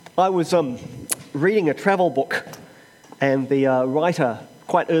I was reading a travel book, and the writer,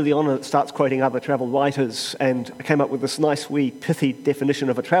 quite early on, it starts quoting other travel writers, and came up with this nice, wee, pithy definition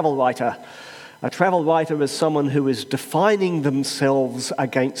of a travel writer. A travel writer is someone who is defining themselves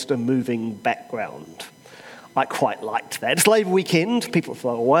against a moving background. I quite liked that. It's Labour weekend, people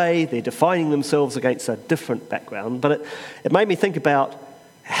are away, they're defining themselves against a different background, but it made me think about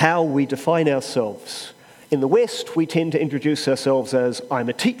how we define ourselves. In the West, we tend to introduce ourselves as, I'm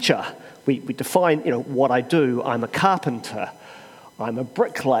a teacher. We define, what I do. I'm a carpenter. I'm a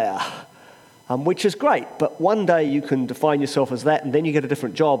bricklayer, which is great. But one day you can define yourself as that, and then you get a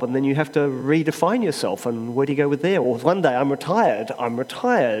different job, and then you have to redefine yourself, and where do you go with there? Or one day I'm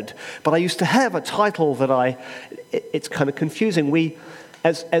retired, but I used to have a title that it's kind of confusing. We,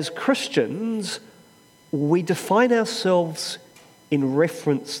 as Christians, we define ourselves in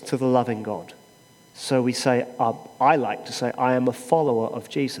reference to the loving God. So we say, I like to say, I am a follower of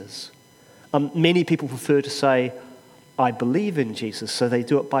Jesus. Many people prefer to say, I believe in Jesus, so they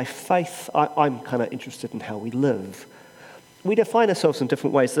do it by faith. I'm kind of interested in how we live. We define ourselves in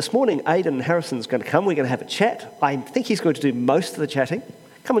different ways. This morning, Aidan Harrison's going to come. We're going to have a chat. I think he's going to do most of the chatting.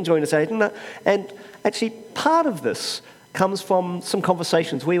 Come and join us, Aidan. And actually, part of this comes from some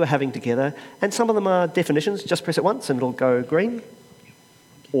conversations we were having together, and some of them are definitions. Just press it once and it'll go green.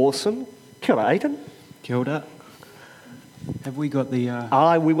 Awesome. Kia ora, Aidan. Kia ora. Have we got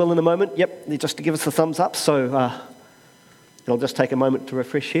the... We will in a moment. Yep, just to give us the thumbs up. So it'll just take a moment to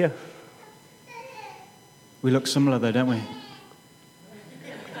refresh here. We look similar though, don't we?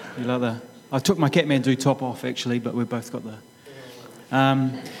 You like that? I took my Kathmandu top off actually, but we've both got the... I'll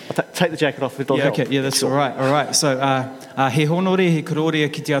take the jacket off. It'll help. Okay, yeah, that's all right. So, he honore, he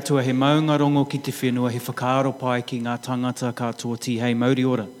kororea ki te atua, he maunga rongo ki te whenua, he whakaaro pai ki ngā tangata katoa ti hei mauri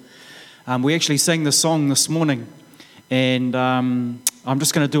ora. We actually sang the song this morning, and I'm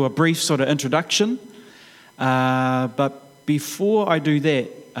just going to do a brief sort of introduction. But before I do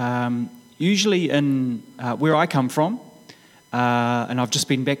that, usually in where I come from, and I've just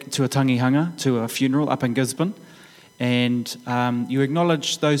been back to a tangihanga, to a funeral up in Gisborne, and you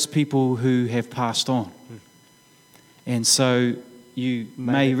acknowledge those people who have passed on. And so you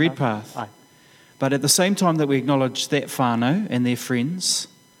may Redpath. But at the same time that we acknowledge that whānau and their friends,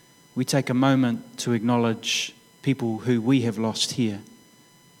 we take a moment to acknowledge people who we have lost here.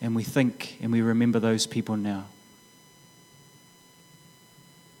 And we think and we remember those people now.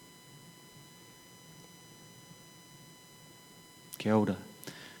 Kia ora.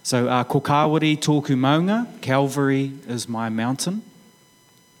 So, ko kāwari tōku maunga, Calvary is my mountain.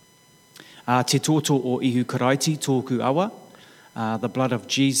 Te toto o ihu karaiti tōku awa, the blood of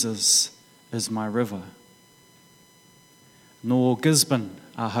Jesus is my river. No Gisborne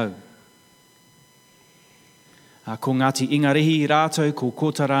ahau. Ko Ngāti Ingarehi rātou, ko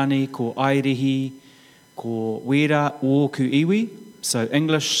Kotarani, ko Airehi, ko Wera o ku iwi. So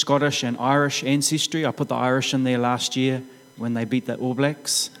English, Scottish and Irish ancestry. I put the Irish in there last year when they beat the All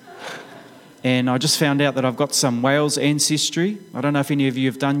Blacks. And I just found out that I've got some Wales ancestry. I don't know if any of you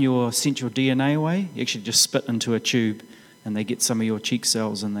have done sent your DNA away. You actually just spit into a tube and they get some of your cheek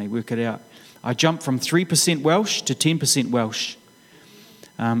cells and they work it out. I jumped from 3% Welsh to 10% Welsh.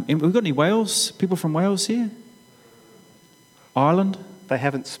 And we've got any Wales, people from Wales here? Ireland? They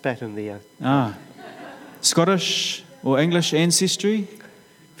haven't spat in the... Scottish or English ancestry?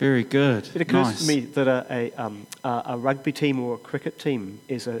 Very good. It occurs to me that a rugby team or a cricket team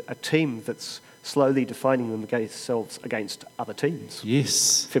is a team that's slowly defining themselves against other teams.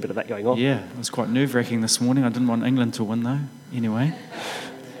 Yes. Fair bit of that going on. Yeah, it was quite nerve-wracking this morning. I didn't want England to win though. Anyway.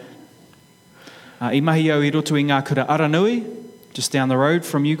 I mahi au I roto I ngā kura Aranui, just down the road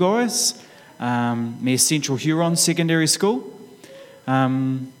from you guys. Near Central Huron Secondary School.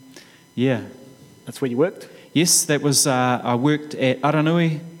 Yeah. That's where you worked? Yes, that was, I worked at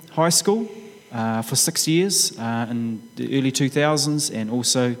Aranui High School for 6 years in the early 2000s, and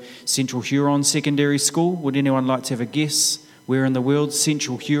also Central Huron Secondary School. Would anyone like to have a guess where in the world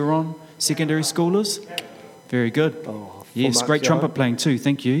Central Huron Secondary School is? Very good. Yes, great trumpet playing too.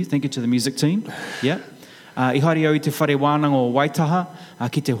 Thank you. Thank you to the music team. Yeah. I haere au I te whare wānanga o Waitaha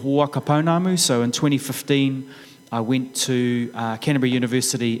ki te Hoaka Pounamu. So in 2015, I went to Canterbury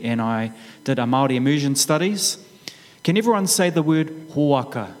University and I did a Māori immersion studies. Can everyone say the word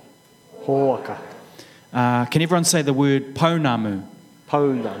Hoaka? Hoaka. Can everyone say the word Pounamu?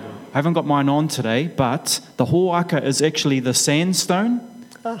 Pounamu. I haven't got mine on today, but the Hoaka is actually the sandstone,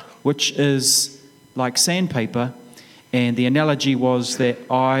 which is like sandpaper. And the analogy was that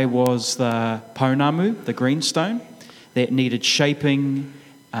I was the Pounamu, the greenstone, that needed shaping,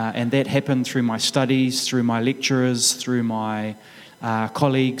 and that happened through my studies, through my lecturers, through my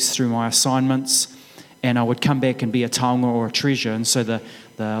colleagues through my assignments, and I would come back and be a taonga or a treasure. And so the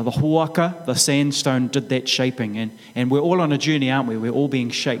hoaka, the sandstone, did that shaping. And we're all on a journey, aren't we? We're all being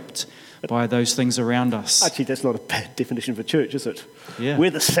shaped by those things around us. Actually, that's not a bad definition for church, is it? Yeah. We're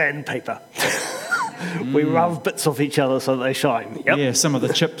the sandpaper. We rub bits off each other so that they shine. Yep. Yeah, some of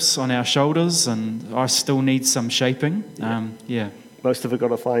the chips on our shoulders, and I still need some shaping. Yeah. Most of it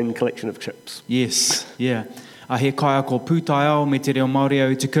got a fine collection of chips. Yes, yeah. He kaia ko pūtaiao me te reo Māori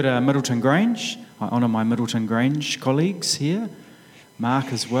au te kura Middleton Grange. I honour my Middleton Grange colleagues here.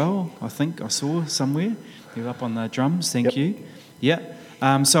 Mark as well, I think I saw somewhere. You're up on the drums, thank you. Yeah.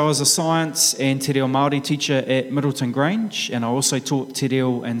 So I was a science and te reo Māori teacher at Middleton Grange, and I also taught te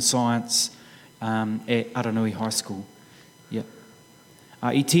reo and science at Aranui High School. Yeah.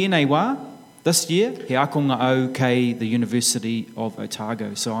 I tēnei wā, this year, he akonga au kei the University of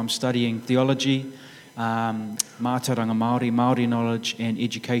Otago. So I'm studying theology, mātauranga Māori, Māori knowledge and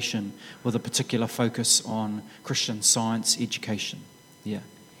education, with a particular focus on Christian science education. Yeah.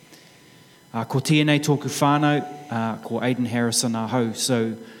 Ko tēnei tōku whānau, ko Aidan Harrison ahau.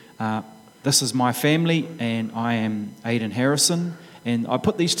 So this is my family, and I am Aidan Harrison. And I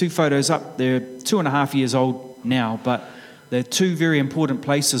put these two photos up. They're 2.5 years old now, but they're two very important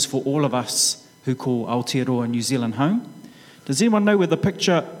places for all of us who call Aotearoa New Zealand home. Does anyone know where the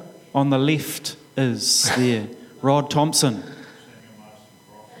picture on the left is there? Rod Thompson.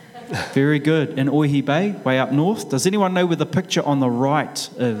 Very good. In Oihi Bay, way up north. Does anyone know where the picture on the right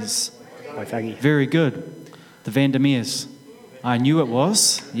is? Waitangi. Very good. The Vandermeers. I knew it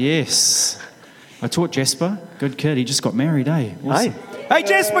was. Yes. I taught Jasper. Good kid. He just got married, eh? Awesome. Hey,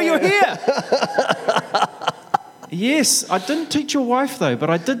 Jasper, you're here! Yes, I didn't teach your wife, though, but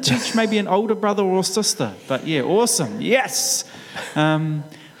I did teach maybe an older brother or sister. But yeah, awesome. Yes!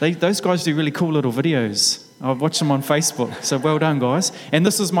 Those guys do really cool little videos. I've watched them on Facebook, so well done, guys. And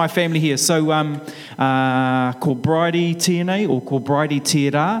this is my family here. So, ko Bridie Tianei, or ko Bridie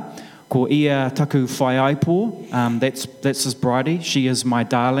Tierā, ko ia taku whai aipo. That's his Bridie. She is my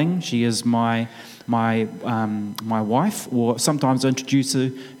darling. She is my wife, or sometimes I introduce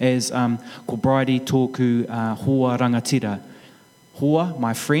her as ko Bridie tōku hoa rangatira. Hoa,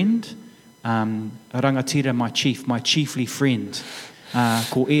 my friend. Rangatira, my chiefly friend.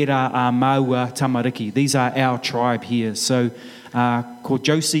 Ko era a maua tamariki. These are our tribe here. So, ko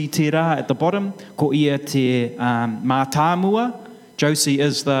Josie tērā at the bottom, ko ia te mātāmua. Josie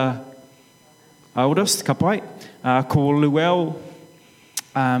is the oldest, ka pai. Ko Luel,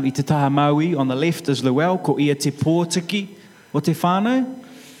 I te taha Maui on the left is Luel. Ko ia te pōtiki o te whānau,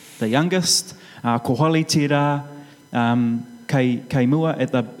 the youngest. Ko Holly tērā, kei mua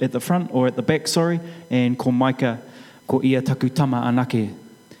at the front, or at the back, sorry. And ko Maika, ko ia taku tama anake.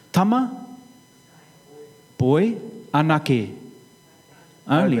 Tama? Boy? Anake.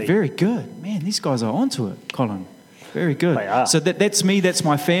 Only. Very good. Man, these guys are onto it, Colin. Very good. They are. So that's me, that's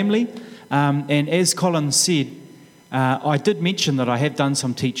my family. And as Colin said, I did mention that I have done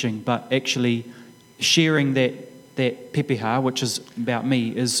some teaching, but actually sharing that pepeha, which is about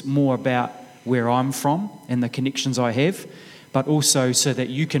me, is more about where I'm from and the connections I have, but also so that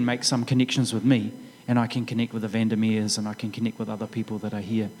you can make some connections with me, and I can connect with the Vandermeers, and I can connect with other people that are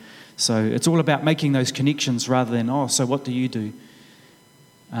here. So it's all about making those connections rather than, so what do you do?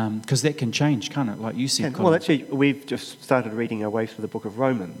 Because that can change, can't it? Like you said, Colin. Well, actually, we've just started reading our way through the book of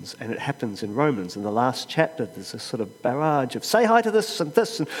Romans, and it happens in Romans. In the last chapter, there's this sort of barrage of, say hi to this and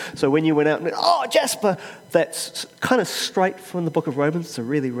this. And so when you went out and, Jasper, that's kind of straight from the book of Romans. It's a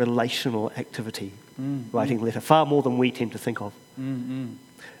really relational activity, writing a letter, far more than we tend to think of.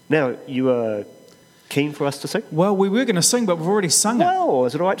 Now, you are keen for us to sing? Well, we were going to sing, but we've already sung it. Well,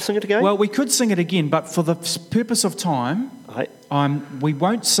 is it all right to sing it again? Well, we could sing it again, but for the purpose of time, we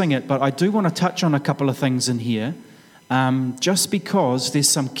won't sing it, but I do want to touch on a couple of things in here, just because there's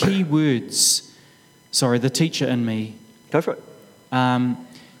some key words. Sorry, the teacher in me. Go for it.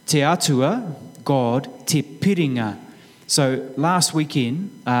 Te atua, God, te piringa. So last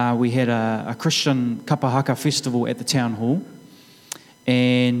weekend, we had a Christian kapahaka festival at the town hall,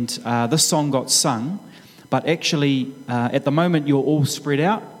 and this song got sung, but actually, at the moment, you're all spread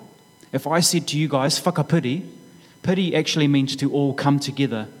out. If I said to you guys, whakapiri, piri actually means to all come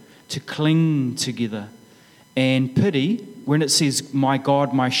together, to cling together. And piri, when it says, my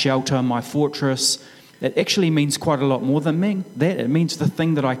God, my shelter, my fortress, it actually means quite a lot more than that. It means the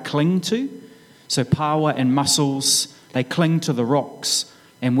thing that I cling to. So power and muscles, they cling to the rocks.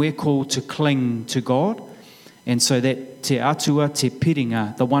 And we're called to cling to God. And so that te atua, te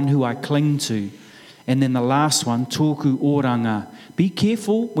piringa, the one who I cling to. And then the last one, tōku oranga. Be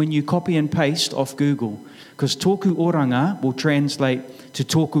careful when you copy and paste off Google, because tōku oranga will translate to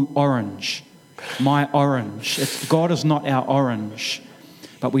tōku orange, my orange. God is not our orange.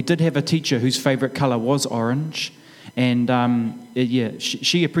 But we did have a teacher whose favourite colour was orange, and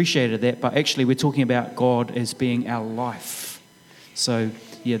she appreciated that, but actually we're talking about God as being our life. So,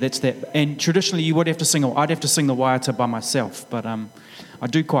 yeah, that's that. And traditionally you would have to sing, or I'd have to sing the waiata by myself, but I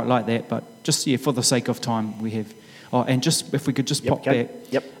do quite like that, but just, for the sake of time, we have... Oh, and just, if we could just pop back.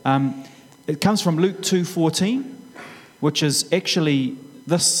 Yep. It comes from Luke 2:14, which is actually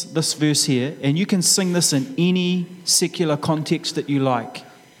this verse here, and you can sing this in any secular context that you like.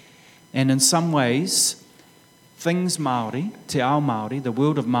 And in some ways, things Māori, te ao Māori, the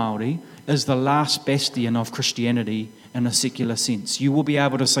world of Māori, is the last bastion of Christianity in a secular sense. You will be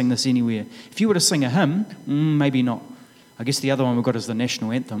able to sing this anywhere. If you were to sing a hymn, maybe not. I guess the other one we've got is the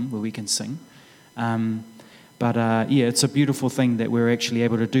national anthem, where we can sing. But it's a beautiful thing that we're actually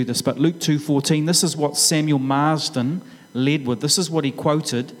able to do this. But Luke 2:14, this is what Samuel Marsden led with. This is what he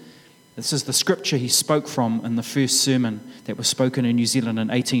quoted. This is the scripture he spoke from in the first sermon that was spoken in New Zealand in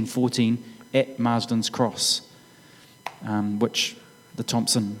 1814 at Marsden's Cross, which the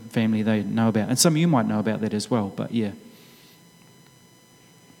Thompson family, they know about. And some of you might know about that as well, but yeah.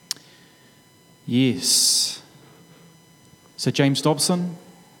 Yes. So James Dobson,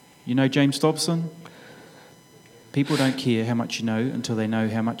 you know James Dobson? People don't care how much you know until they know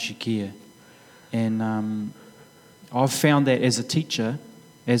how much you care. And I've found that as a teacher,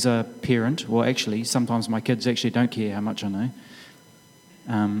 as a parent, well, actually, sometimes my kids actually don't care how much I know.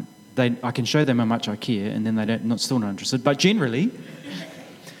 I can show them how much I care, and then they're still not interested. But generally,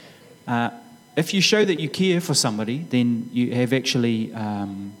 if you show that you care for somebody, then you have actually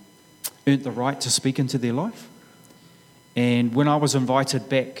earned the right to speak into their life. And when I was invited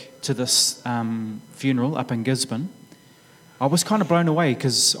back to this funeral up in Gisborne, I was kind of blown away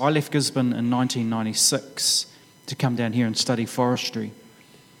because I left Gisborne in 1996 to come down here and study forestry.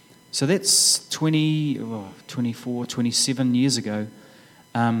 So that's 24, 27 years ago.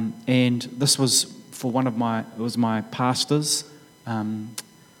 And this was for my pastors.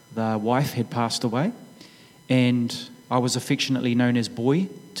 The wife had passed away, and I was affectionately known as Boy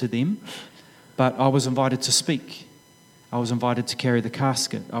to them, but I was invited to speak. I was invited to carry the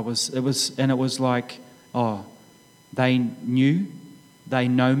casket. It was like, they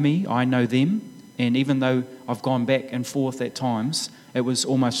know me, I know them, and even though I've gone back and forth at times, it was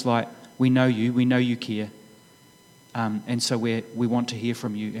almost like, we know you care, and so we want to hear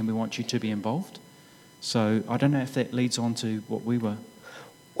from you, and we want you to be involved. So I don't know if that leads on to what we were.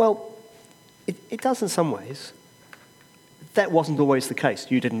 Well, it does in some ways. That wasn't always the case.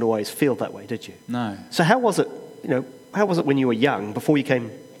 You didn't always feel that way, did you? No. So how was it? How was it when you were young, before you came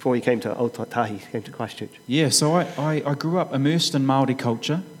to Ōtautahi, came to Christchurch? Yeah, so I grew up immersed in Māori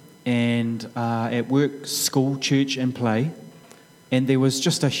culture, and at work, school, church, and play, and there was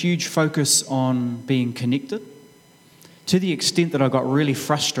just a huge focus on being connected, to the extent that I got really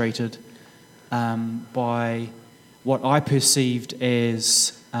frustrated by what I perceived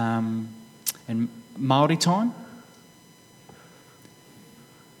as in Māori time.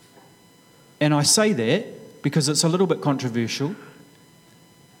 And I say that because it's a little bit controversial,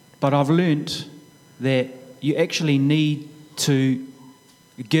 but I've learnt that you actually need to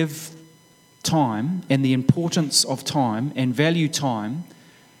give time and the importance of time and value time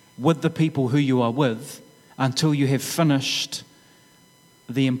with the people who you are with until you have finished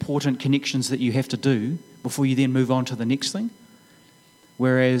the important connections that you have to do before you then move on to the next thing.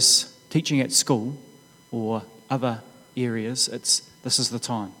 Whereas teaching at school or other areas, this is the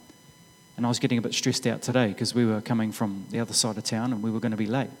time. And I was getting a bit stressed out today because we were coming from the other side of town and we were going to be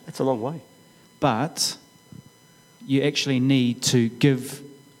late. That's a long way. But you actually need to give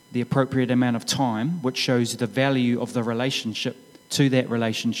the appropriate amount of time, which shows the value of the relationship to that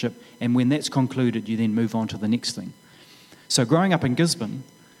relationship. And when that's concluded, you then move on to the next thing. So growing up in Gisborne,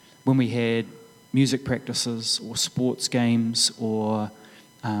 when we had music practices or sports games or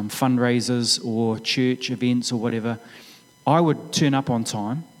fundraisers or church events or whatever, I would turn up on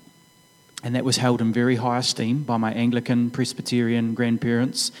time. And that was held in very high esteem by my Anglican, Presbyterian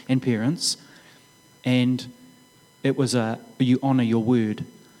grandparents and parents. And it was you honour your word.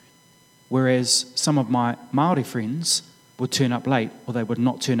 Whereas some of my Māori friends would turn up late, or they would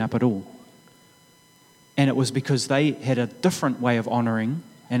not turn up at all. And it was because they had a different way of honouring,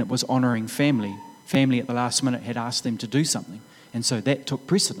 and it was honouring family. Family at the last minute had asked them to do something. And so that took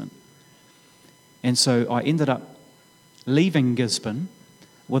precedent. And so I ended up leaving Gisborne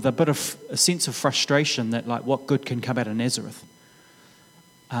with a bit of a sense of frustration that, like, what good can come out of Nazareth?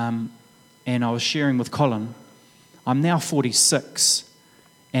 And I was sharing with Colin, I'm now 46,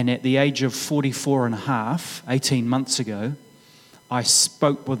 And at the age of 44 and a half, 18 months ago, I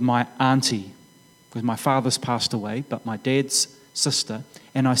spoke with my auntie, because my father's passed away, but my dad's sister,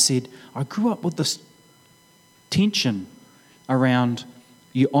 and I said, I grew up with this tension around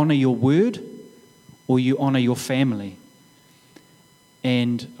you honour your word or you honour your family.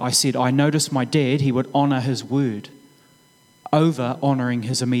 And I said, I noticed my dad, he would honour his word over honouring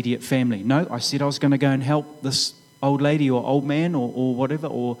his immediate family. No, I said I was going to go and help this old lady or old man or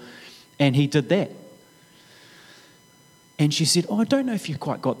whatever, and he did that. And she said, I don't know if you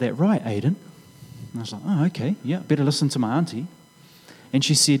quite got that right, Aidan. And I was like, oh, okay, yeah, better listen to my auntie. And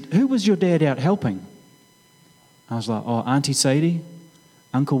she said, who was your dad out helping? I was like, oh, Auntie Sadie,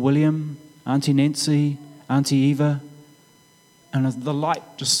 Uncle William, Auntie Nancy, Auntie Eva. And the light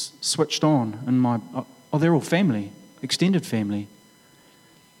just switched on in they're all family, extended family.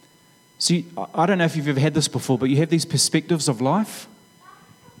 See, I don't know if you've ever had this before, but you have these perspectives of life,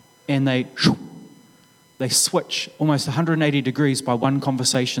 and they switch almost 180 degrees by one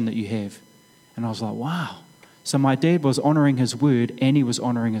conversation that you have. And I was like, wow. So my dad was honouring his word, and he was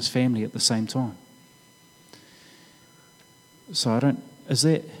honouring his family at the same time. So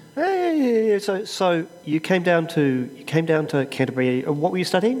So you came down to Canterbury. What were you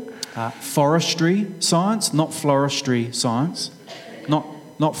studying? Forestry science, not floristry science,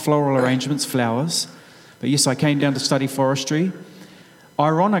 not floral arrangements, flowers. But yes, I came down to study forestry.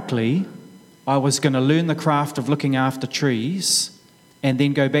 Ironically, I was going to learn the craft of looking after trees and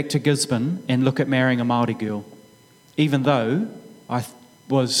then go back to Gisborne and look at marrying a Māori girl, even though I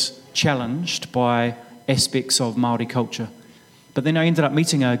was challenged by aspects of Māori culture. But then I ended up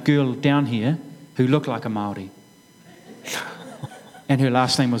meeting a girl down here who looked like a Māori. And her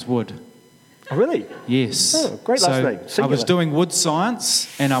last name was Wood. Oh, really? Yes. Oh, great last name. I was doing wood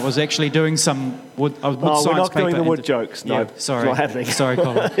science, and I was actually doing some wood science paper. We're not doing the wood jokes. No, yeah, sorry. It's not happening. Sorry,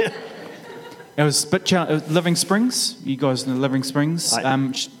 Colin. It was a bit challenging. Living Springs. You guys know Living Springs.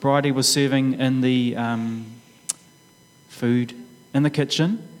 Bridie was serving in the food in the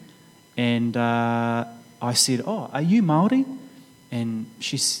kitchen, and I said, oh, are you Māori? And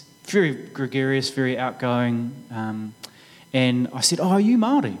she's very gregarious, very outgoing. And I said, oh, are you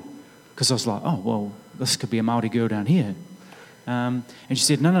Māori? Because I was like, oh, well, this could be a Māori girl down here. And she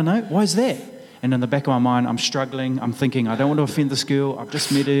said, no, why is that? And in the back of my mind, I'm struggling. I'm thinking, I don't want to offend this girl. I've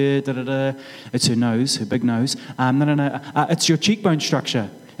just met her, It's her nose, her big nose. No, it's your cheekbone structure.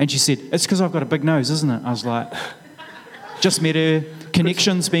 And she said, it's because I've got a big nose, isn't it? I was like, just met her.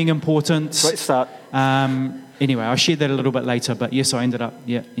 Connections being important. Great start. Anyway, I shared that a little bit later, but yes, I ended up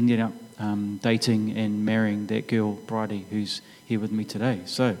dating and marrying that girl, Bridie, who's here with me today.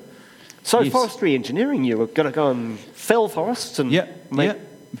 So yes. Forestry engineering, you were going to go and fell forests and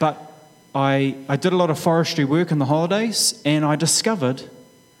but I did a lot of forestry work in the holidays, and I discovered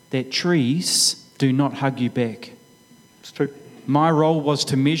that trees do not hug you back. It's true. My role was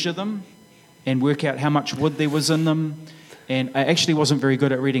to measure them and work out how much wood there was in them, and I actually wasn't very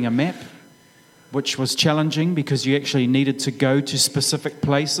good at reading a map, which was challenging because you actually needed to go to specific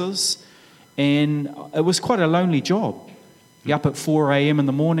places, and it was quite a lonely job. You're up at 4 a.m. in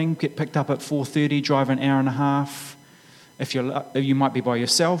the morning, get picked up at 4:30, drive an hour and a half. If you might be by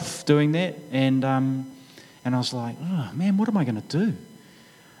yourself doing that, and I was like, oh man, what am I going to do?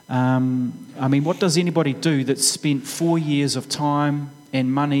 What does anybody do that's spent 4 years of time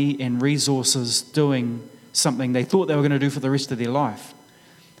and money and resources doing something they thought they were going to do for the rest of their life?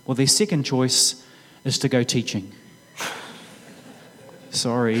 Well, their second choice is to go teaching.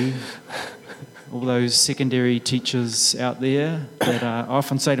 Sorry, all those secondary teachers out there that I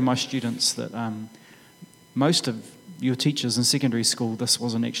often say to my students that most of your teachers in secondary school, this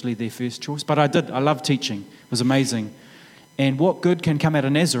wasn't actually their first choice. But I loved teaching. It was amazing. And what good can come out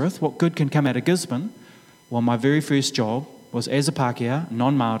of Nazareth? What good can come out of Gisborne? Well, my very first job was as a Pākehā,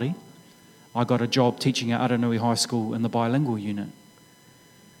 non-Māori. I got a job teaching at Aranui High School in the bilingual unit.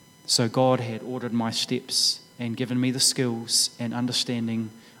 So God had ordered my steps and given me the skills and understanding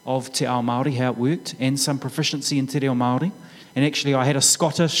of Te Ao Māori, how it worked, and some proficiency in Te Reo Māori. And actually I had a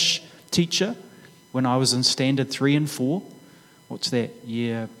Scottish teacher when I was in standard 3 and 4. What's that?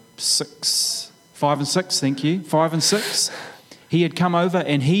 Year 5 and 6, thank you. 5 and 6. He had come over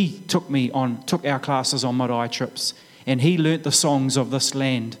and he took our classes on marae trips, and he learnt the songs of this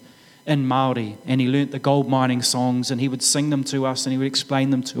land in Māori, and he learnt the gold mining songs, and he would sing them to us and he would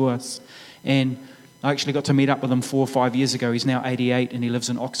explain them to us. And I actually got to meet up with him 4 or 5 years ago. He's now 88 and he lives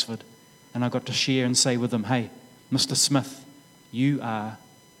in Oxford, and I got to share and say with him, hey, Mr. Smith, you are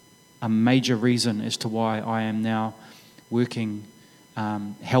a major reason as to why I am now working,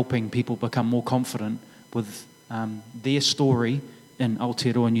 helping people become more confident with their story in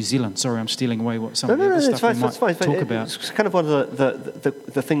Aotearoa, New Zealand. Sorry, I'm stealing away what some of the other it's stuff fine, we might it's fine. talk about. It's kind of one of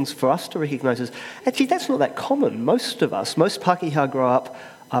the things for us to recognise is, actually, that's not that common. Most of us, most Pākehā grow up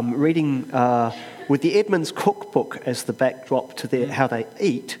reading with the Edmonds Cookbook as the backdrop to how they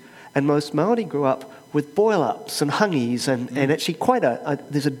eat, and most Māori grew up with boil-ups and hangis, and actually quite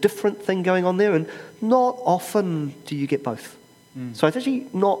there's a different thing going on there, and not often do you get both. So it's actually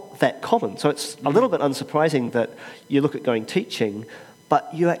not that common. So it's a little bit unsurprising that you look at going teaching, but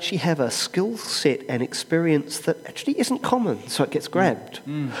you actually have a skill set and experience that actually isn't common, so it gets grabbed.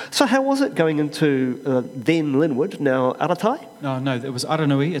 So how was it going into then Linwood, now Aratai? No, it was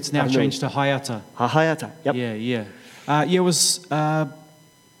Aranui. It's now changed to Haiata. Haiata, yep.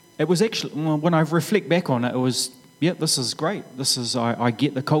 It was actually, when I reflect back on it, it was, this is great. I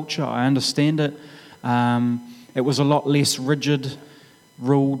get the culture, I understand it. It was a lot less rigid,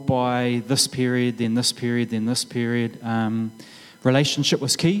 ruled by this period, then this period, then this period. Relationship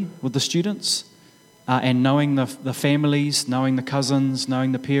was key with the students, and knowing the families, knowing the cousins,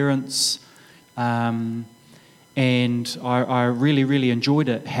 knowing the parents. And I really, really enjoyed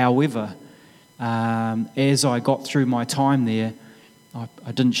it. However, as I got through my time there,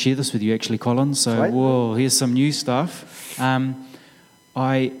 I didn't share this with you actually, Colin, so whoa, here's some new stuff.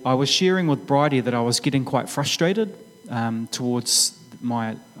 I was sharing with Bridie that I was getting quite frustrated towards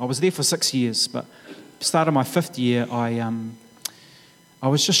I was there for 6 years, but start of my 5th year, I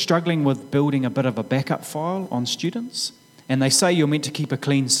was just struggling with building a bit of a backup file on students. And they say you're meant to keep a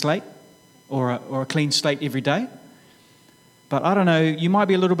clean slate or a clean slate every day. But I don't know, you might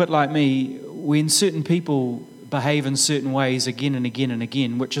be a little bit like me. When certain people behave in certain ways again and again and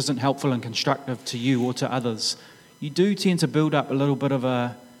again, which isn't helpful and constructive to you or to others, you do tend to build up a little bit of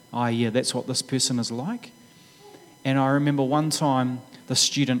that's what this person is like. And I remember one time the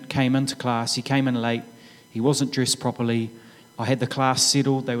student came into class, he came in late, he wasn't dressed properly. I had the class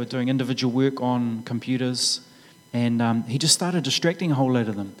settled, they were doing individual work on computers, and he just started distracting a whole load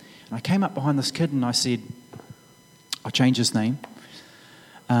of them. And I came up behind this kid and I said, I changed his name,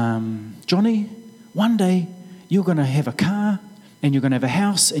 Johnny, one day you're going to have a car, and you're going to have a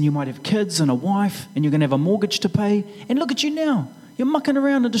house, and you might have kids and a wife, and you're going to have a mortgage to pay, and look at you now. You're mucking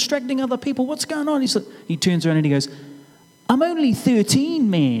around and distracting other people. What's going on? He turns around and he goes, I'm only 13,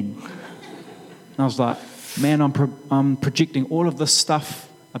 man. And I was like, man, I'm projecting all of this stuff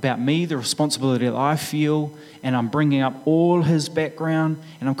about me, the responsibility that I feel, and I'm bringing up all his background,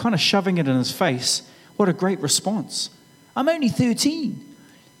 and I'm kind of shoving it in his face. What a great response. I'm only 13.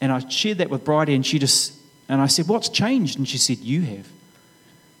 And I shared that with Bridie, and I said, what's changed? And she said, you have.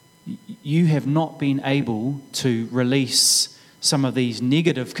 You have not been able to release some of these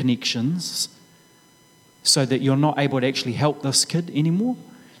negative connections so that you're not able to actually help this kid anymore.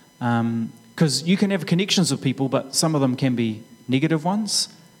 Because you can have connections with people, but some of them can be negative ones,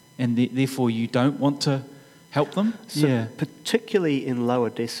 and therefore you don't want to help them. So particularly in lower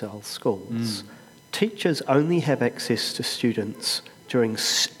decile schools, teachers only have access to students during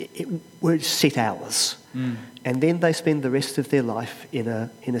set hours. And then they spend the rest of their life in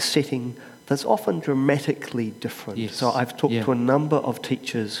a setting that's often dramatically different. Yes. So I've talked to a number of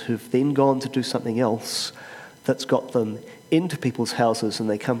teachers who've then gone to do something else that's got them into people's houses, and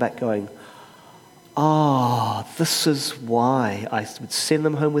they come back going, this is why I would send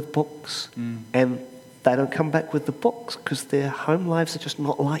them home with books, and they don't come back with the books because their home lives are just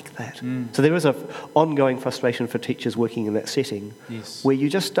not like that. So there is an ongoing frustration for teachers working in that setting where you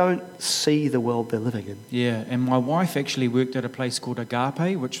just don't see the world they're living in. Yeah, and my wife actually worked at a place called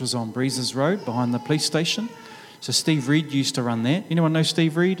Agape, which was on Breezes Road behind the police station. So Steve Reed used to run that. Anyone know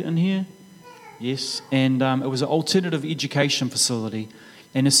Steve Reed in here? Yes. And it was an alternative education facility.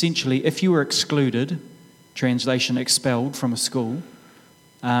 And essentially, if you were excluded, translation expelled from a school,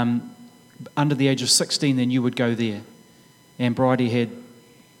 under the age of 16, then you would go there. And Bridie had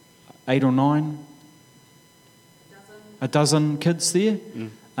 8 or 9, a dozen kids there.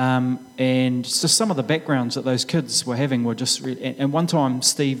 And just some of the backgrounds that those kids were having were just really... And one time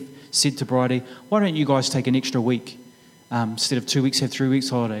Steve said to Bridie, why don't you guys take an extra week? Instead of 2 weeks, have 3 weeks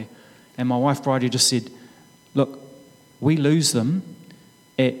holiday. And my wife Bridie just said, look, we lose them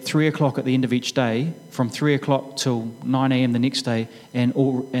at 3 o'clock at the end of each day, from 3 o'clock till 9 a.m. the next day, and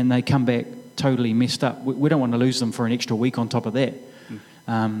they come back totally messed up. We don't want to lose them for an extra week on top of that.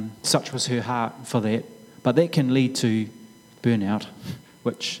 Such was her heart for that. But that can lead to burnout,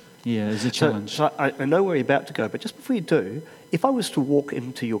 which, is a challenge. So I know where you're about to go, but just before you do, if I was to walk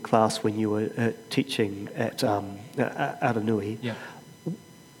into your class when you were teaching at Aranui,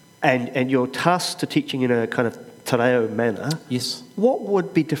 and you're tasked to teaching in a kind of te reo manner, yes, what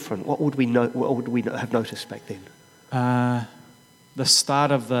would be different? What would we have noticed back then? the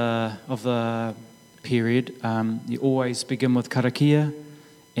start of the period, you always begin with karakia,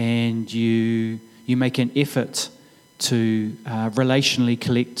 and you make an effort to relationally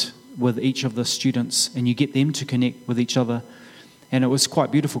connect with each of the students, and you get them to connect with each other. And it was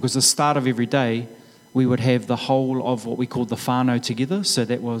quite beautiful because the start of every day, we would have the whole of what we called the whānau together. So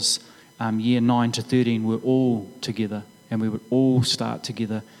that was year 9 to 13, we're all together, and we would all start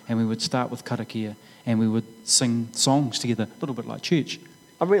together, and we would start with karakia, and we would sing songs together, a little bit like church.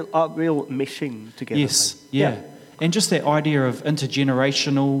 A real meshing together. Yes, yeah. And just that idea of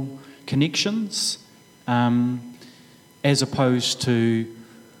intergenerational connections, as opposed to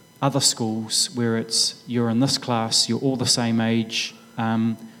other schools where it's you're in this class, you're all the same age.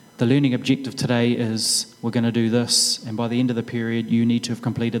 The learning objective today is we're going to do this, and by the end of the period you need to have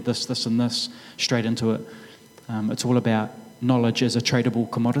completed this, this and this, straight into it. It's all about knowledge as a tradable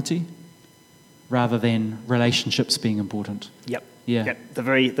commodity rather than relationships being important. Yep. Yeah. Yep. The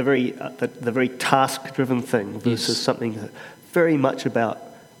very task-driven thing versus something that very much about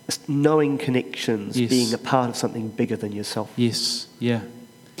knowing connections, being a part of something bigger than yourself. Yes. Yeah.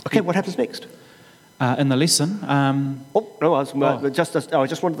 Okay. What happens next? In the lesson. I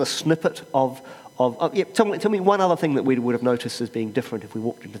just wanted the snippet of. Tell me one other thing that we would have noticed as being different if we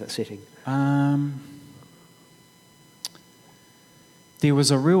walked into that setting. There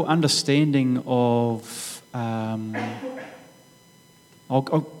was a real understanding of.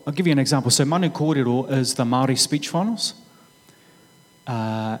 I'll give you an example. So Manu Kōrero is the Māori speech finals,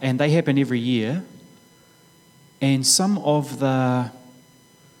 and they happen every year. And some of the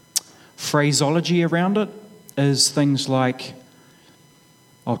phraseology around it is things like,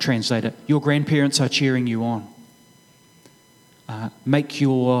 I'll translate it, your grandparents are cheering you on. Make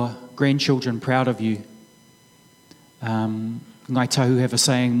your grandchildren proud of you. Ngai tahu have a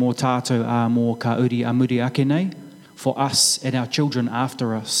saying, mō tātou a mō ka uri a muri ake nei, for us and our children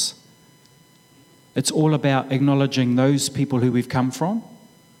after us. It's all about acknowledging those people who we've come from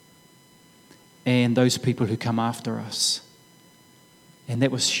and those people who come after us. And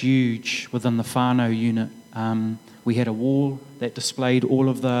that was huge within the whānau unit. We had a wall that displayed all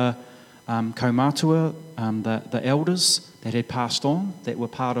of the kaumātua, the elders that had passed on, that were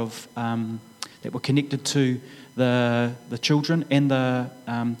part of, that were connected to the children and the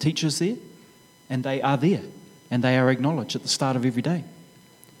teachers there. And they are there, and they are acknowledged at the start of every day.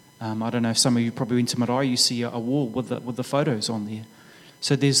 I don't know if some of you probably went to Marae, you see a wall with the photos on there.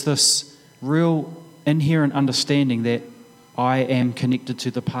 So there's this real inherent understanding that I am connected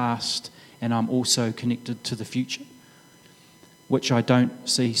to the past and I'm also connected to the future, which I don't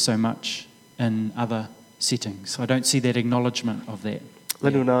see so much in other settings. I don't see that acknowledgement of that.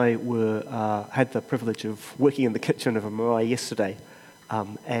 Lenu and I had the privilege of working in the kitchen of a marae yesterday,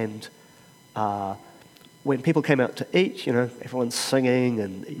 and when people came out to eat, everyone's singing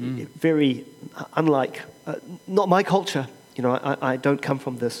and very unlike, not my culture. I don't come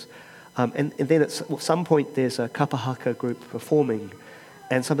from this. And then at some point there's a kapahaka group performing,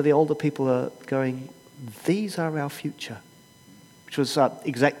 and some of the older people are going, these are our future, which was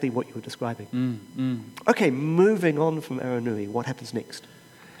exactly what you were describing. Okay, moving on from Aranui, what happens next?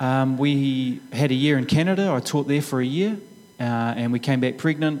 We had a year in Canada. I taught there for a year, and we came back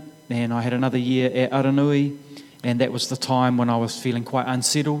pregnant, and I had another year at Aranui, and that was the time when I was feeling quite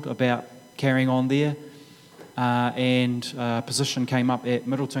unsettled about carrying on there. And a position came up at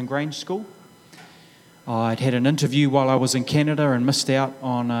Middleton Grange School. I'd had an interview while I was in Canada and missed out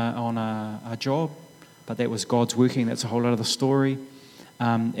on a job, but that was God's working. That's a whole other story.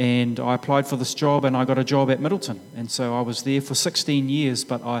 And I applied for this job and I got a job at Middleton. And so I was there for 16 years,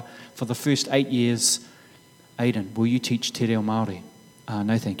 but for the first 8 years, Aidan, will you teach Te Reo Māori?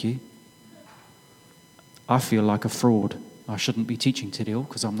 No, thank you. I feel like a fraud. I shouldn't be teaching Te Reo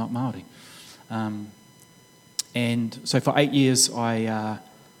because I'm not Māori. And so for 8 years, I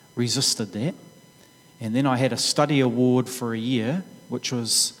resisted that. And then I had a study award for a year, which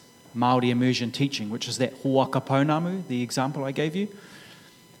was Māori immersion teaching, which is that hoaka pounamu, the example I gave you.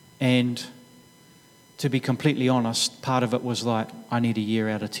 And to be completely honest, part of it was like, I need a year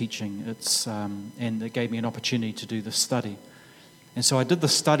out of teaching. And it gave me an opportunity to do this study. And so I did the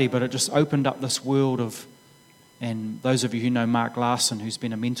study, but it just opened up this world of, and those of you who know Mark Larson, who's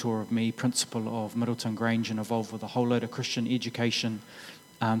been a mentor of me, principal of Middleton Grange and involved with a whole load of Christian education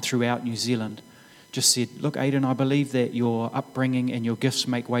throughout New Zealand, just said, look, Aidan, I believe that your upbringing and your gifts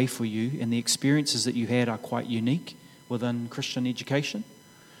make way for you, and the experiences that you had are quite unique within Christian education,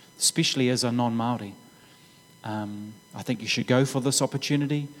 especially as a non-Māori. I think you should go for this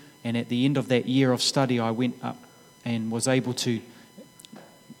opportunity. And at the end of that year of study, I went up and was able to,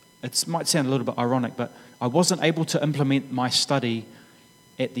 it might sound a little bit ironic, but I wasn't able to implement my study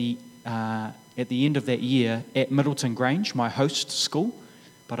at the end of that year at Middleton Grange, my host school,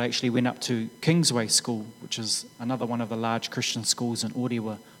 but I actually went up to Kingsway School, which is another one of the large Christian schools in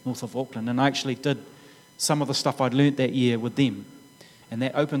Orewa, north of Auckland, and I actually did some of the stuff I'd learnt that year with them, and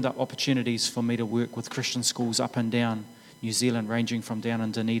that opened up opportunities for me to work with Christian schools up and down New Zealand, ranging from down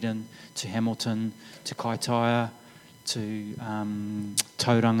in Dunedin to Hamilton to Kaitaia to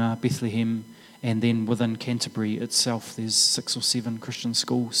Tauranga, Bethlehem, and then within Canterbury itself there's 6 or 7 Christian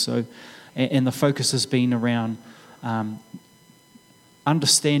schools. So, and the focus has been around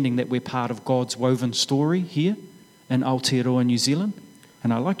understanding that we're part of God's woven story here in Aotearoa, New Zealand.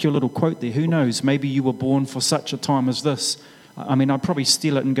 And I like your little quote there, who knows, maybe you were born for such a time as this. I mean, I'd probably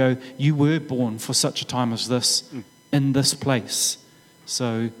steal it and go, you were born for such a time as this in this place.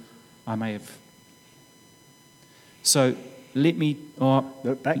 So I may have. So let me...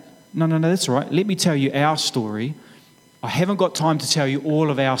 No, that's all right. Let me tell you our story. I haven't got time to tell you all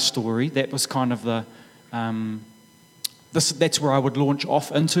of our story. That was kind of the... That's where I would launch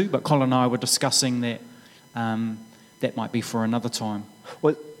off into, but Colin and I were discussing that that might be for another time.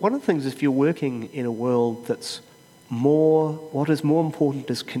 Well, one of the things, if you're working in a world that's what is more important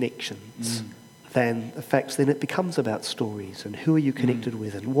is connections than the facts, then it becomes about stories and who are you connected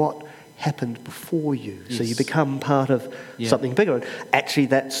with and what happened before you. Yes. So you become part of something bigger. And actually,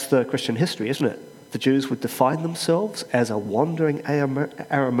 that's the Christian history, isn't it? The Jews would define themselves as a wandering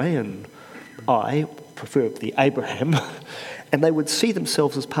Aramaean, preferably Abraham, and they would see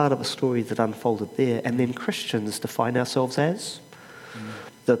themselves as part of a story that unfolded there. And then Christians define ourselves as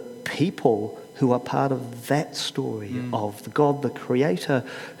the people who are part of that story of the God, the Creator,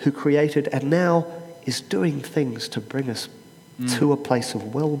 who created and now is doing things to bring us to a place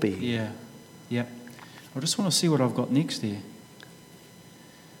of well-being. Yeah. I just want to see what I've got next there.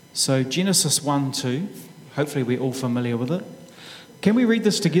 So Genesis 1:2, hopefully we're all familiar with it. Can we read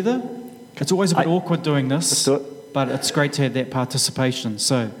this together? It's always a bit awkward doing this, let's do it. But it's great to have that participation.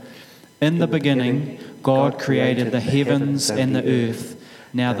 So, in the beginning, God created the heavens and the earth.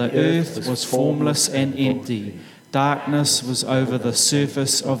 Now the earth was formless and empty. Darkness was over the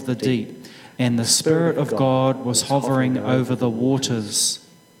surface of the deep, and the Spirit of God was hovering over the waters.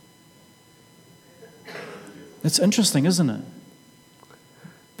 It's interesting, isn't it?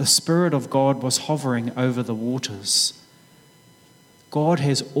 The Spirit of God was hovering over the waters. God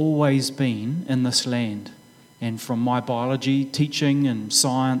has always been in this land. And from my biology, teaching and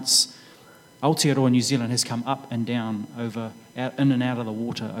science, Aotearoa, New Zealand has come up and down, in and out of the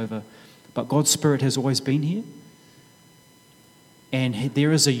water, but God's Spirit has always been here. And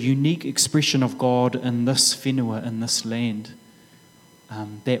there is a unique expression of God in this whenua, in this land,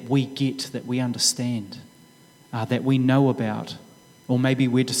 that we get, that we understand, that we know about, or maybe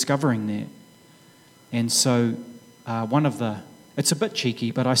we're discovering that. And so it's a bit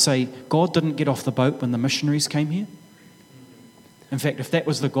cheeky, but I say God didn't get off the boat when the missionaries came here. In fact, if that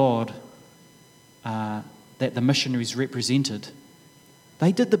was the God that the missionaries represented,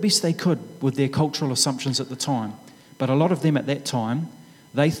 they did the best they could with their cultural assumptions at the time. But a lot of them at that time,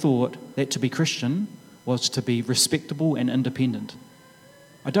 they thought that to be Christian was to be respectable and independent.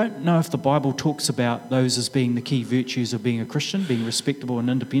 I don't know if the Bible talks about those as being the key virtues of being a Christian, being respectable and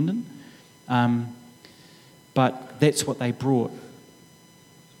independent. But that's what they brought.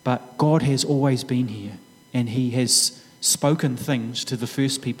 But God has always been here, and He has spoken things to the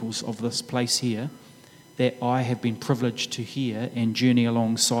first peoples of this place here that I have been privileged to hear and journey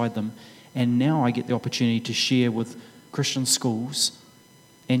alongside them. And now I get the opportunity to share with Christian schools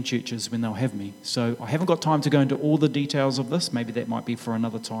and churches when they'll have me. So I haven't got time to go into all the details of this. Maybe that might be for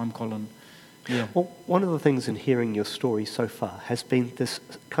another time, Colin. Yeah. Well, one of the things in hearing your story so far has been this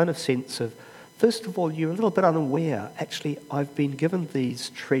kind of sense of, first of all, you're a little bit unaware. Actually, I've been given these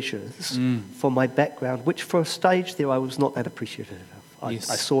treasures for my background, which for a stage there I was not that appreciative of. I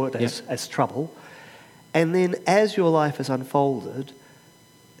saw it as trouble. And then as your life has unfolded,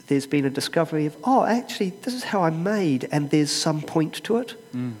 there's been a discovery of, actually, this is how I'm made, and there's some point to it.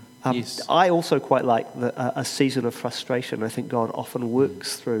 I also quite like a season of frustration. I think God often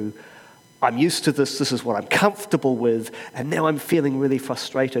works through, I'm used to this is what I'm comfortable with, and now I'm feeling really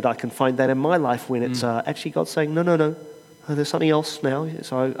frustrated. I can find that in my life when it's actually God saying, no, there's something else now,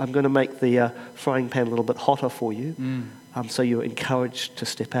 so I'm going to make the frying pan a little bit hotter for you, so you're encouraged to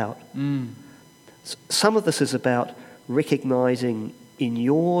step out. Some of this is about recognizing in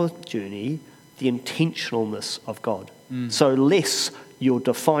your journey the intentionalness of God. So less you're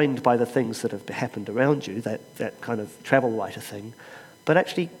defined by the things that have happened around you, that kind of travel writer thing, but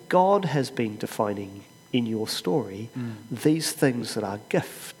actually God has been defining in your story these things that are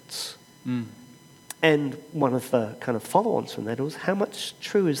gifts. And one of the kind of follow-ons from that was, how much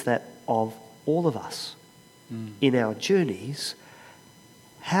true is that of all of us in our journeys?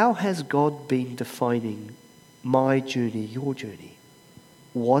 How has God been defining my journey, your journey?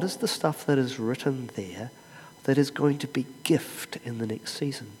 What is the stuff that is written there that is going to be gift in the next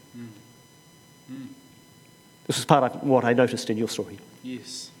season? This is part of what I noticed in your story.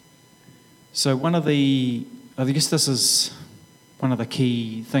 Yes. So I guess this is one of the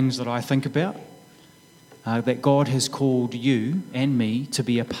key things that I think about, that God has called you and me to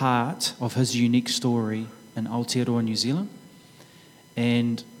be a part of his unique story in Aotearoa, New Zealand.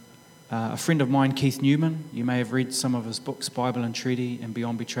 And a friend of mine, Keith Newman, you may have read some of his books, Bible and Treaty and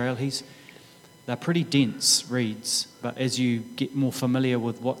Beyond Betrayal. They're pretty dense reads, but as you get more familiar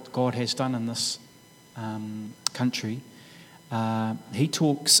with what God has done in this country, he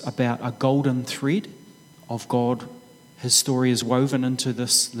talks about a golden thread of God. His story is woven into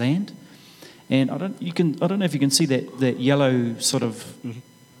this land, and I don't know if you can see that yellow sort of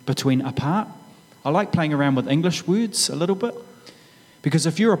between apart. I like playing around with English words a little bit, because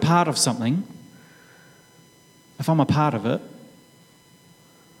if you're a part of something, if I'm a part of it,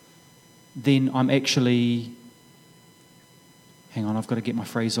 then I'm actually, hang on, I've got to get my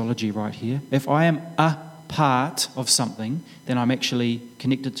phraseology right here. If I am a part of something, then I'm actually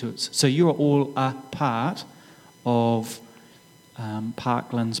connected to it. So you are all a part of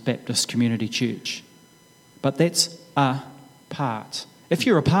Parklands Baptist Community Church. But that's a part. If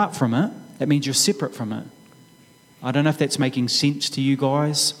you're apart from it, that means you're separate from it. I don't know if that's making sense to you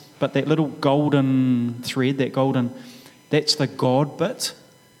guys, but that little golden thread, that's the God bit.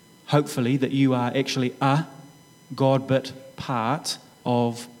 Hopefully that you are actually a God bit part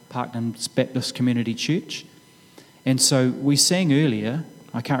of Parklands Baptist Community Church. And so we sang earlier,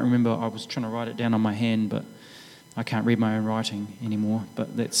 I can't remember, I was trying to write it down on my hand, but I can't read my own writing anymore,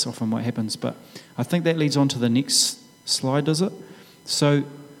 but that's often what happens. But I think that leads on to the next slide, does it? So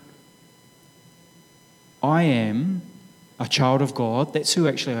I am a child of God. That's who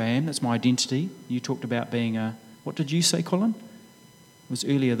actually I am. That's my identity. You talked about being what did you say, Colin? It was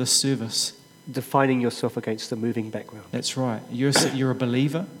earlier this service. Defining yourself against the moving background. That's right. You're a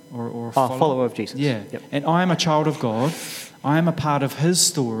believer or a follower. Follower of Jesus. Yeah. Yep. And I am a child of God. I am a part of his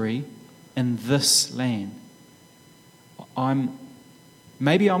story in this land.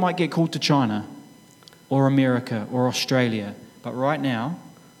 Maybe I might get called to China or America or Australia, but right now,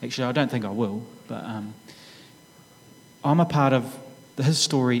 actually I don't think I will, but I'm a part of his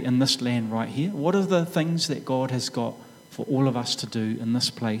story in this land right here. What are the things that God has got for all of us to do in this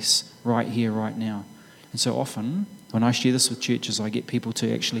place right here, right now? And so often, when I share this with churches, I get people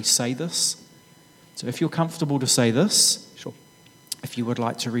to actually say this. So if you're comfortable to say this, Sure. If you would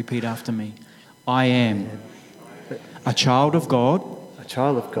like to repeat after me. I am a child of God, A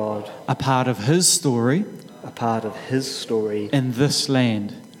child of God, a part of his story a part of his story in this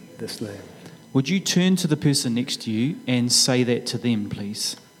land. this land. Would you turn to the person next to you and say that to them,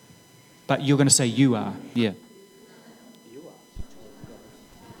 please? But you're going to say you are. Yeah. You are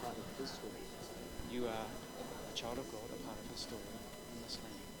a part of his story. You are a child of God, a part of his story in this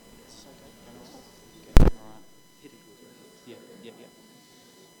land. It's okay. Okay. All right. Yeah.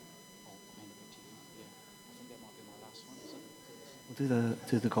 I'll hand it back to you. Yeah. I think that might be my last one, is it?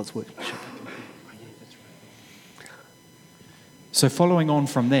 We'll do the God's workmanship. Oh, yeah, that's right. So following on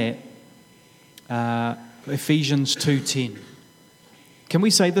from that, Ephesians 2:10. Can we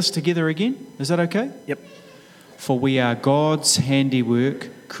say this together again? Is that okay? Yep. For we are God's handiwork,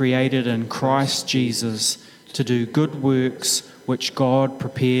 created in Christ Jesus to do good works which God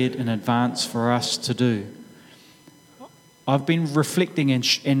prepared in advance for us to do. I've been reflecting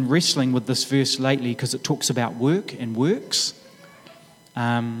and wrestling with this verse lately because it talks about work and works.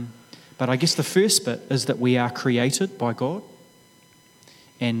 But I guess the first bit is that we are created by God.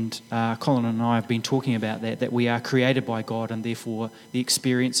 And Colin and I have been talking about that we are created by God, and therefore the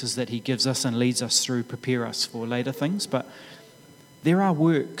experiences that he gives us and leads us through prepare us for later things. But there are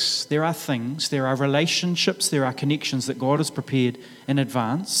works, there are things, there are relationships, there are connections that God has prepared in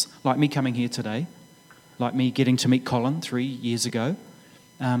advance, like me coming here today, like me getting to meet Colin 3 years ago.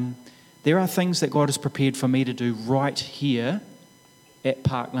 There are things that God has prepared for me to do right here at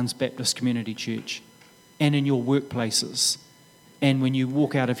Parklands Baptist Community Church and in your workplaces. And when you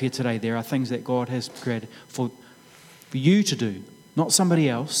walk out of here today, there are things that God has created for you to do, not somebody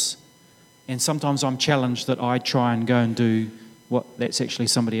else. And sometimes I'm challenged that I try and go and do what that's actually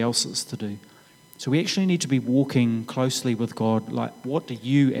somebody else's to do. So we actually need to be walking closely with God, like, what do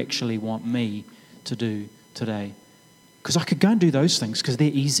you actually want me to do today? Because I could go and do those things because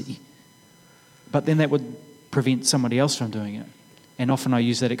they're easy. But then that would prevent somebody else from doing it. And often I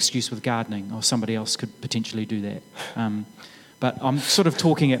use that excuse with gardening, or somebody else could potentially do that. But I'm sort of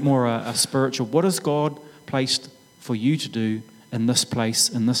talking at more a spiritual, what has God placed for you to do in this place,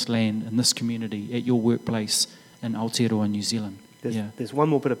 in this land, in this community, at your workplace in Aotearoa, New Zealand? There's one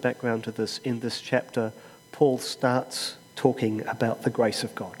more bit of background to this. In this chapter, Paul starts talking about the grace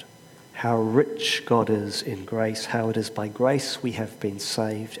of God, how rich God is in grace, how it is by grace we have been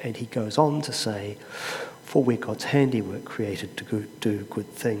saved. And he goes on to say, for we're God's handiwork, created to do good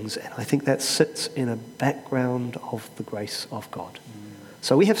things. And I think that sits in a background of the grace of God.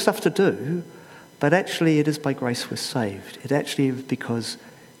 So we have stuff to do, but actually it is by grace we're saved. It actually is because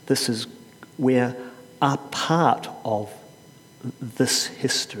we're a part of this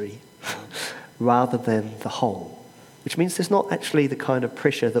history rather than the whole, which means there's not actually the kind of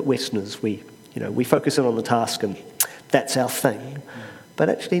pressure that Westerners, we focus in on the task and that's our thing. But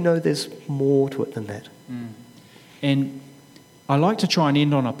actually, no, there's more to it than that. And I like to try and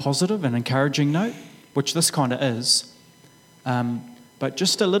end on a positive and encouraging note, which this kind of is. But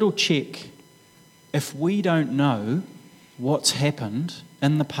just a little check. If we don't know what's happened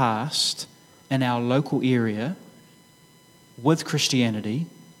in the past in our local area with Christianity,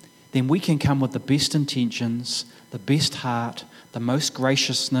 then we can come with the best intentions, the best heart, the most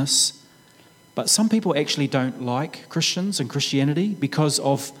graciousness. But some people actually don't like Christians and Christianity because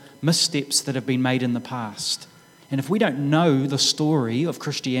of missteps that have been made in the past. And if we don't know the story of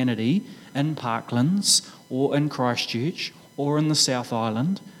Christianity in Parklands or in Christchurch or in the South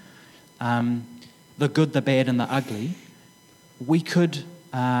Island, the good, the bad and the ugly, we could,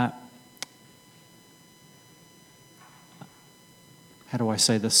 how do I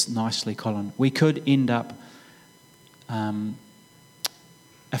say this nicely, Colin? We could end up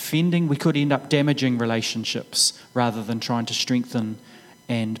offending, we could end up damaging relationships rather than trying to strengthen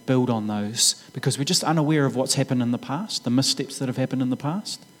and build on those, because we're just unaware of what's happened in the past, the missteps that have happened in the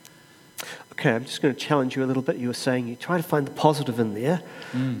past. Okay, I'm just going to challenge you a little bit. You were saying you try to find the positive in there.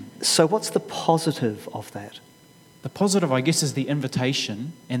 So what's the positive of that? The positive, I guess, is the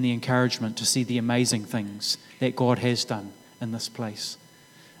invitation and the encouragement to see the amazing things that God has done in this place,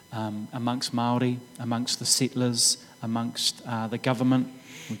 amongst Māori, amongst the settlers, amongst the government.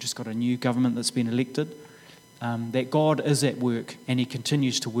 We've just got a new government that's been elected. That God is at work and he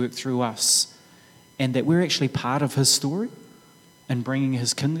continues to work through us, and that we're actually part of his story in bringing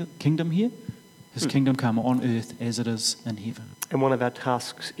his kingdom here, his kingdom come on earth as it is in heaven. And one of our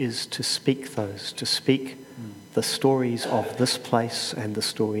tasks is to speak the stories of this place and the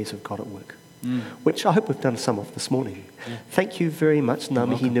stories of God at work, which I hope we've done some of this morning. Yeah. Thank you very much, Ngā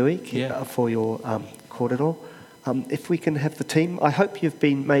mihi nui, for your kōrero. If we can have the team, I hope you've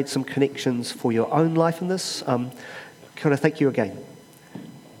made some connections for your own life in this. Kind of thank you again.